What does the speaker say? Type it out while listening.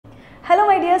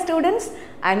my dear students,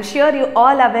 I'm sure you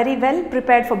all are very well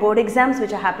prepared for board exams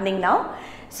which are happening now.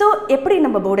 So, எப்படி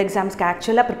நம்ம board exams க்கு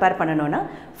actually prepare பண்ணனும்னா,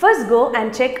 first go and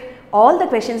check all the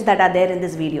questions that are there in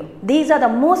this video. These are the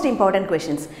most important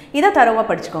questions. இத தரவா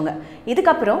படிச்சுக்கோங்க.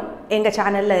 இதுக்கு அப்புறம் எங்க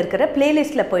சேனல்ல இருக்கிற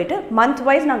பிளேலிஸ்ட்ல போய்ட்டு month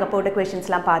wise நாங்க போட்ட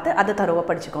questionsலாம் பார்த்து அத தரவா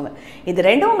படிச்சுக்கோங்க. இது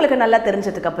ரெண்டும் உங்களுக்கு நல்லா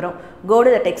தெரிஞ்சதுக்கு அப்புறம் go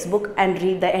to the textbook and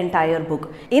read the entire book.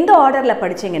 இந்த ஆர்டர்ல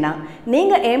படிச்சீங்கனா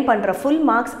நீங்க aim பண்ற full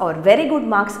marks or very good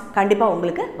marks கண்டிப்பா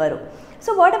உங்களுக்கு வரும்.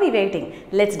 So what are we waiting?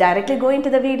 Let's directly go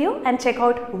into the video and check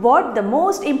out what the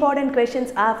most important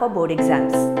questions are for board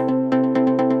exams.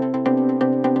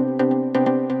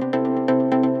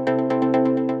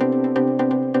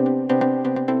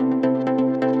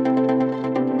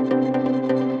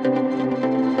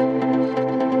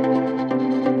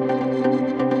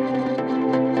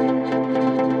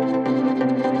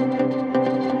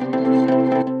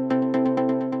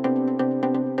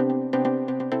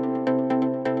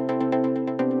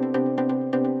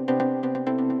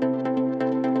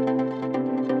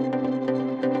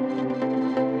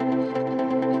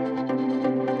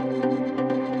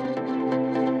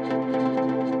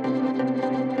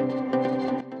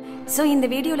 So in the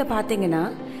video la pathina,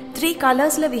 3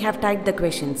 colors la we have typed the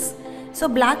questions. So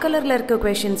black color la irukka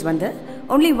questions vande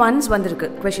only once vandirukku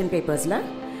question papers la,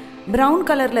 brown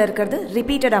color la irukkiradhu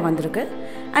repeated ah vandirukku,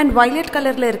 and violet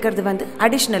color la irukkiradhu vande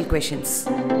additional questions.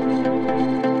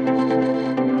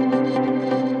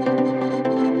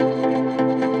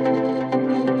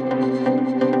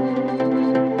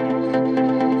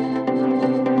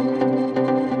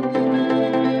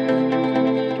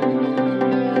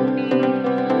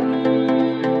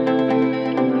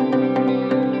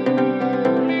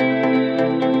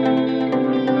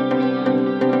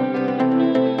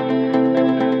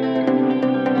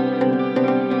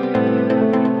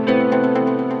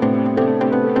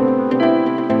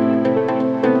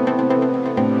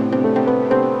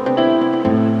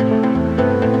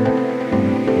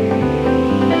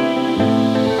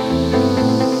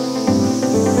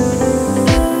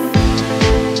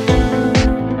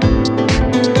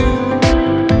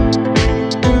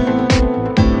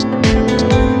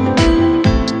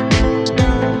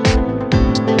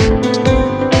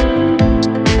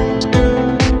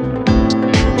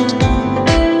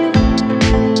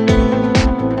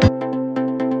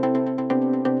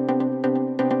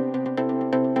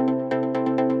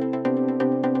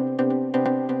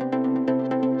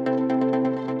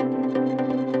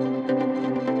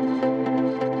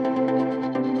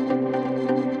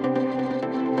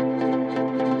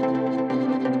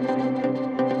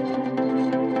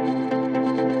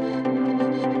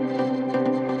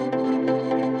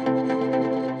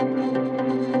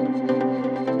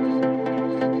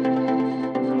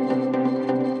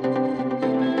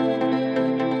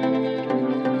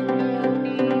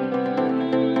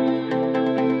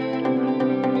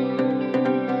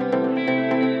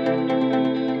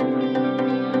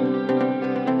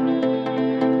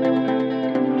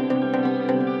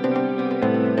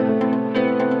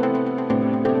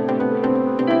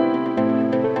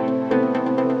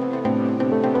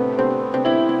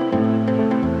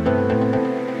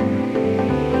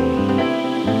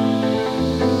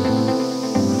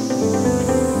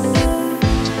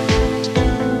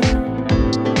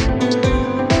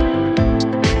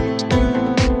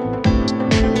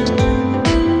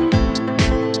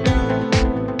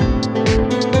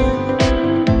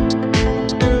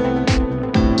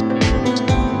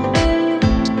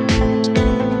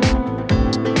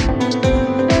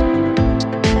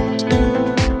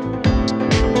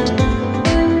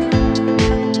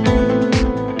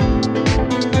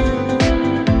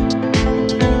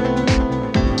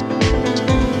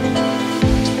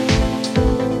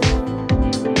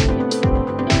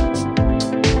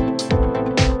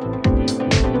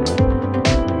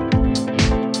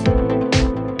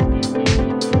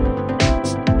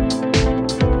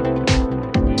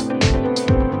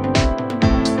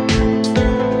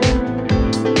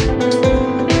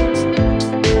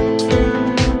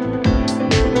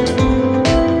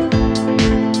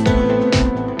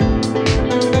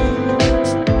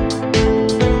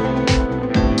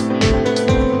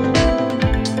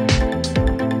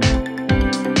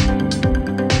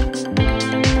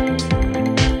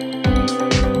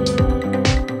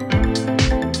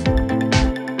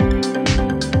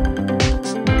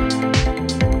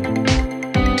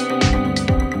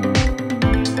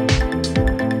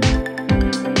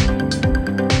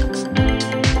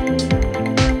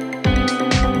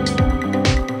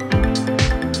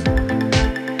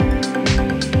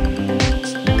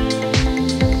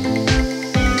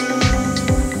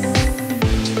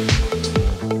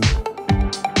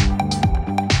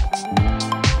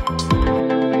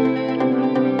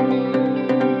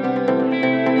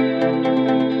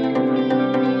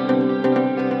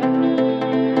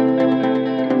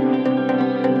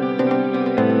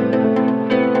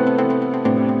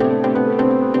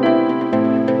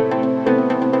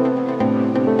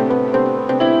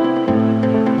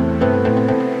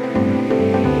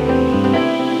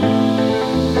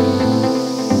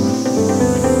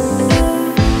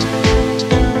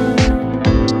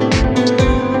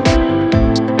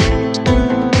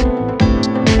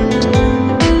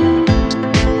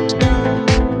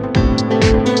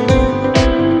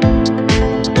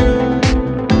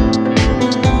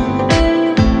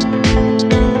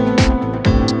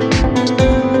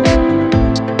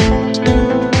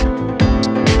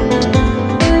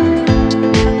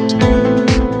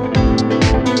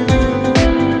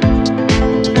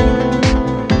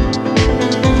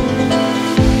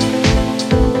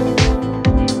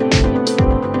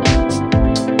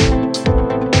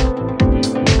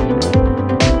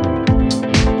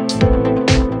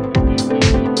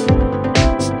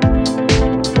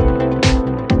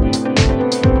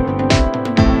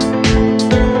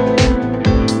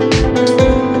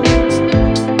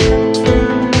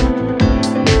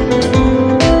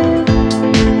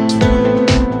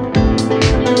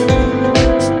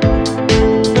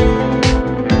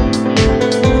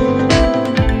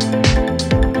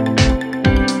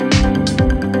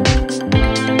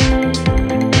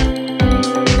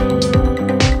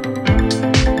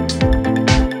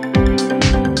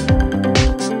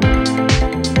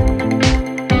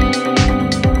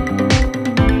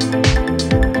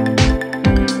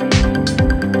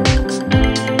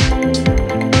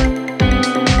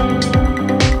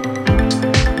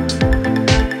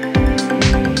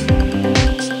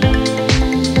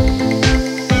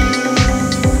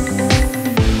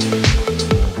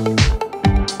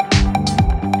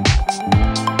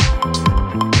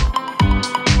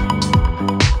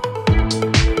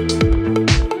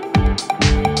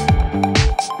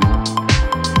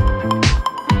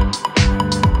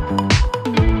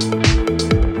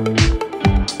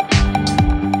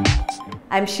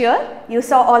 I'm sure you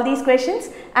saw all these questions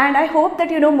and I hope that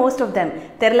you know most of them.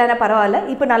 Therlana paravalla,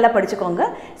 ipo nalla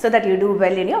padichukonga so that you do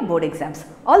well in your board exams.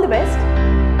 All the best.